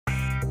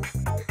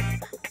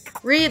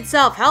read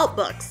self-help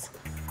books.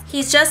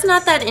 He's just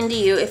not that into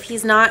you if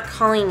he's not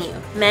calling you.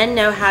 Men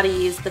know how to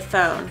use the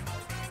phone.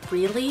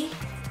 Really?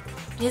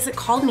 He hasn't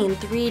called me in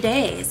 3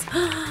 days.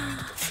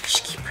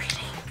 Shh, keep reading.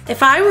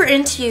 If I were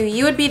into you,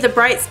 you would be the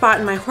bright spot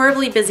in my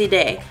horribly busy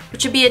day,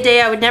 which would be a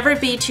day I would never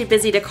be too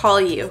busy to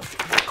call you.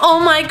 Oh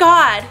my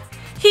God,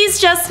 he's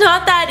just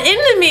not that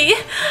into me.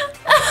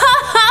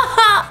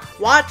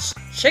 Watch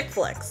chick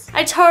flicks.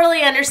 I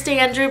totally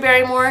understand, Drew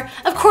Barrymore.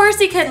 Of course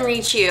he couldn't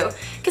reach you,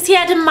 because he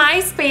had to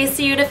MySpace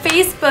you, to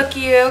Facebook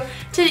you,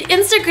 to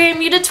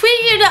Instagram you, to tweet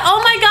you, to,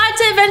 oh my God,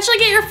 to eventually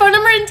get your phone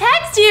number and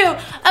text you.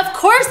 Of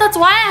course, that's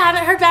why I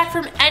haven't heard back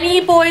from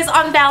any boys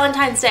on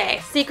Valentine's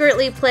Day.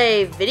 Secretly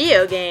play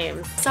video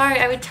games. Sorry,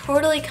 I would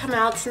totally come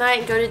out tonight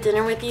and go to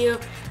dinner with you,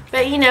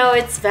 but you know,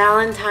 it's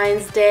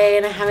Valentine's Day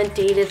and I haven't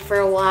dated for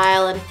a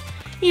while, and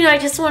you know, I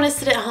just want to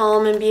sit at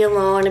home and be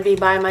alone and be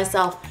by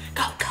myself.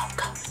 Go, go,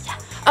 go, yeah.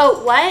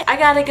 Oh, what? I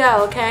gotta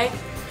go, okay?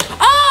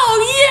 Oh,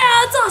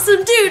 yeah, that's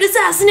awesome, dude.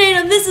 Assassinate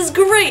him. This is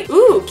great.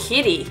 Ooh,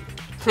 kitty.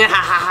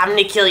 I'm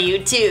gonna kill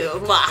you too.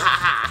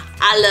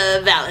 I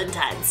love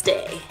Valentine's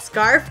Day.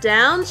 Scarf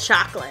down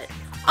chocolate.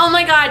 Oh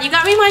my God, you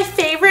got me my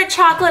favorite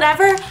chocolate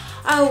ever.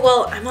 Oh,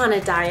 well, I'm on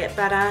a diet,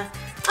 but I'll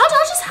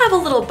just have a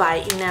little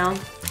bite, you know?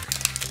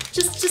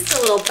 Just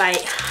a little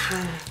bite.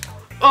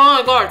 Oh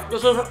my God,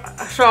 this is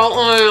so,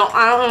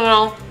 I don't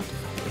know.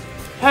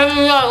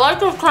 Hey, I like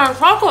this kind of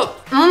chocolate.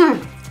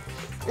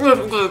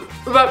 It's good,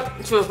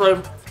 but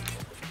seriously,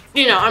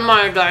 you know, I'm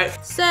on a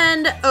diet.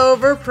 Send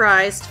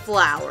overpriced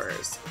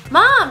flowers.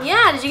 Mom,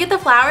 yeah, did you get the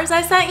flowers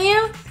I sent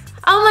you?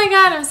 Oh my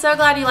God, I'm so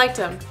glad you liked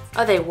them.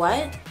 Oh, they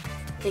what?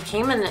 They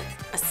came in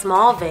a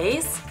small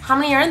vase? How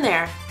many are in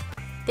there?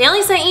 They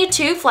only sent you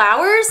 2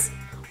 flowers?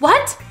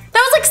 What?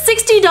 That was like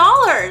 $60.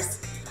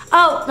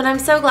 Oh, but I'm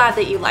so glad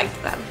that you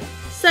liked them.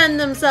 Send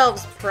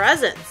themselves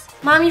presents.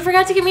 Mom, you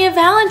forgot to give me a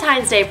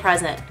Valentine's Day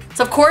present.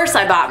 So of course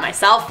I bought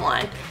myself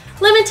one.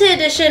 Limited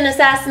edition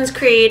Assassin's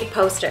Creed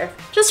poster.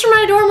 Just for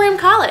my dorm room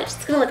college.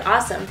 It's gonna look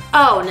awesome.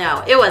 Oh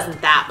no, it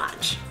wasn't that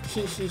much.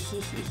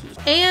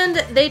 And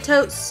they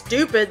tote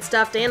stupid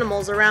stuffed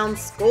animals around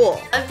school.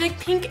 A big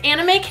pink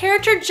anime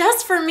character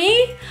just for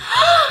me?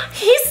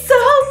 He's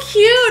so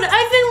cute!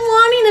 I've been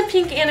wanting a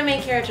pink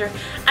anime character.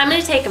 I'm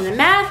gonna take him to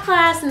math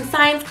class and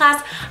science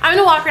class. I'm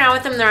gonna walk around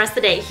with him the rest of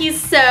the day. He's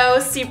so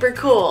super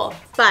cool.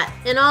 But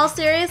in all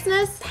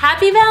seriousness,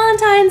 happy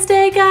Valentine's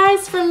Day,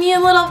 guys, from me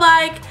and Little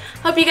Bike.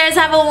 Hope you guys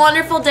have a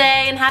wonderful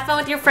day and have fun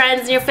with your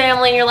friends and your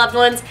family and your loved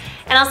ones.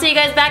 And I'll see you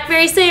guys back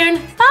very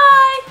soon.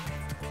 Bye!